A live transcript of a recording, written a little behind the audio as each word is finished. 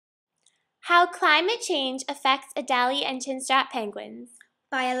How Climate Change Affects Adelie and Chinstrap Penguins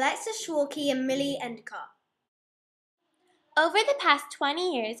by Alexis Schwarke and Millie Endicott. Over the past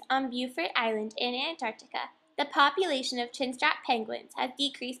 20 years on Beauford Island in Antarctica, the population of Chinstrap penguins has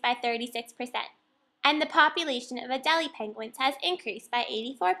decreased by 36%, and the population of Adelie penguins has increased by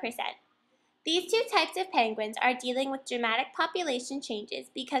 84%. These two types of penguins are dealing with dramatic population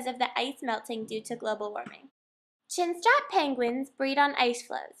changes because of the ice melting due to global warming. Chinstrap penguins breed on ice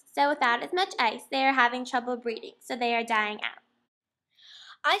floes, so without as much ice, they are having trouble breeding, so they are dying out.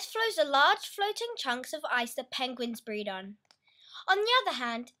 Ice floes are large floating chunks of ice that penguins breed on. On the other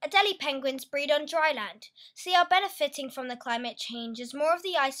hand, Adelie penguins breed on dry land, so they are benefiting from the climate change as more of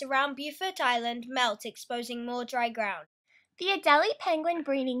the ice around Beaufort Island melts, exposing more dry ground. The Adelie penguin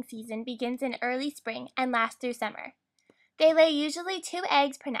breeding season begins in early spring and lasts through summer. They lay usually 2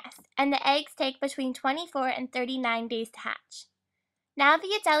 eggs per nest, and the eggs take between 24 and 39 days to hatch. Now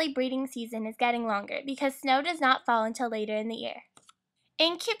the Adelie breeding season is getting longer because snow does not fall until later in the year.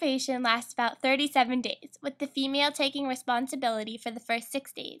 Incubation lasts about 37 days, with the female taking responsibility for the first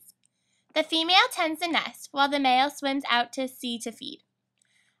 6 days. The female tends the nest, while the male swims out to sea to feed.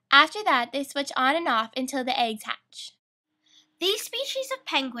 After that, they switch on and off until the eggs hatch. These species of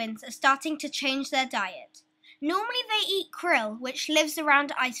penguins are starting to change their diet. Normally they eat krill, which lives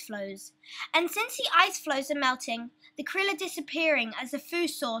around ice floes. And since the ice floes are melting, the krill are disappearing as a food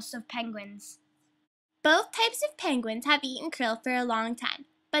source of penguins. Both types of penguins have eaten krill for a long time,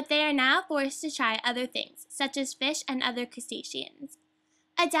 but they are now forced to try other things, such as fish and other crustaceans.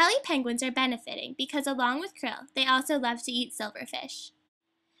 Adelie penguins are benefiting because along with krill, they also love to eat silverfish.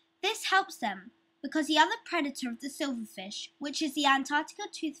 This helps them because the other predator of the silverfish, which is the Antarctica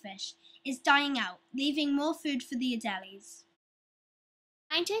toothfish, is dying out, leaving more food for the Adelies.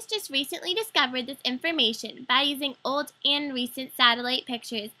 Scientists just recently discovered this information by using old and recent satellite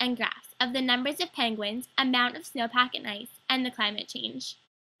pictures and graphs of the numbers of penguins, amount of snowpack and ice, and the climate change.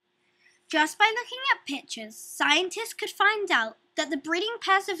 Just by looking at pictures, scientists could find out that the breeding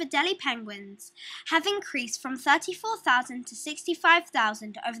pairs of Adelie penguins have increased from 34,000 to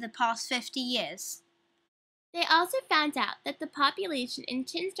 65,000 over the past 50 years. They also found out that the population in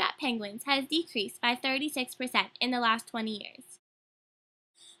Chinstrap penguins has decreased by 36% in the last 20 years.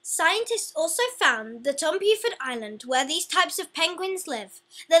 Scientists also found that on Beaufort Island, where these types of penguins live,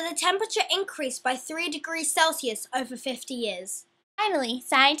 that the temperature increased by 3 degrees Celsius over 50 years. Finally,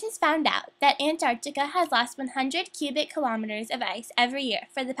 scientists found out that Antarctica has lost 100 cubic kilometers of ice every year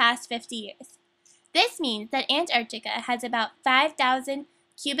for the past 50 years. This means that Antarctica has about 5,000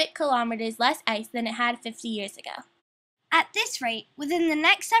 cubic kilometers less ice than it had 50 years ago. At this rate, within the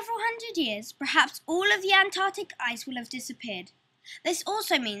next several hundred years, perhaps all of the Antarctic ice will have disappeared. This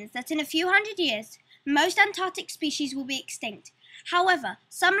also means that in a few hundred years, most Antarctic species will be extinct. However,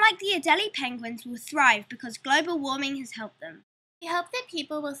 some like the Adelie penguins will thrive because global warming has helped them. We hope that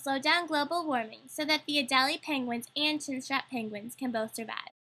people will slow down global warming so that the Adelie penguins and Chinstrap penguins can both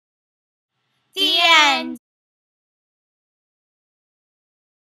survive. The end!